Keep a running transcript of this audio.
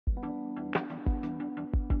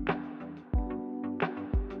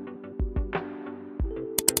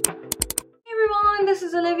this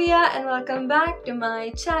is Olivia and welcome back to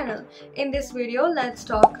my channel. In this video, let's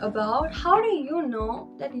talk about how do you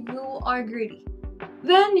know that you are greedy.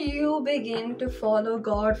 When you begin to follow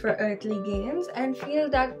God for earthly gains and feel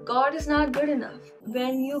that God is not good enough,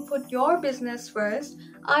 when you put your business first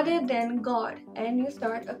other than God and you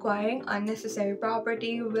start acquiring unnecessary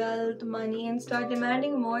property, wealth, money and start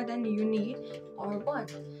demanding more than you need or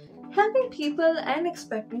want, helping people and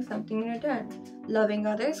expecting something in return, loving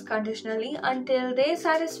others conditionally until they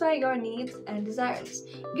satisfy your needs and desires.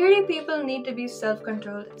 Greedy people need to be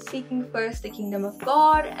self-controlled, seeking first the kingdom of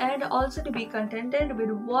God and also to be contented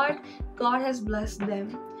with what God has blessed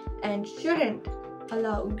them, and shouldn't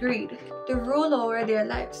allow greed to rule over their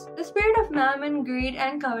lives. The spirit of mammon, greed,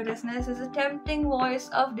 and covetousness is a tempting voice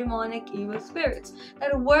of demonic evil spirits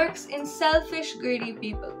that works in selfish, greedy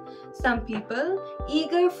people. Some people,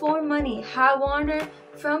 eager for money, have wandered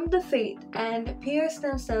from the faith and pierced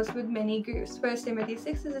themselves with many griefs. 1 Timothy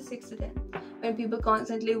 6:6-10. When people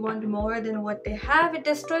constantly want more than what they have, it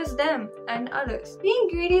destroys them and others. Being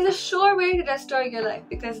greedy is a sure way to destroy your life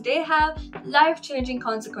because they have life-changing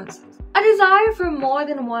consequences. A desire for more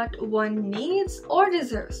than what one needs or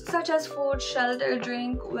deserves, such as food, shelter,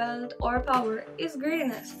 drink, wealth, or power, is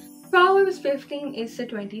greediness. Proverbs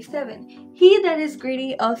 15:27. He that is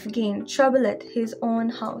greedy of gain troubleth his own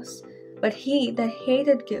house, but he that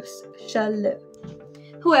hateth gifts shall live.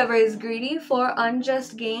 Whoever is greedy for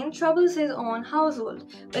unjust gain troubles his own household,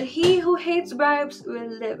 but he who hates bribes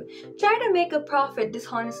will live. Try to make a profit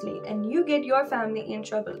dishonestly and you get your family in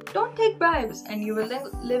trouble. Don't take bribes and you will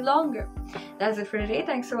live longer. That's it for today.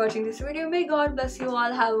 Thanks for watching this video. May God bless you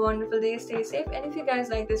all. Have a wonderful day. Stay safe. And if you guys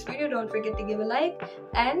like this video, don't forget to give a like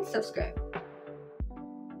and subscribe.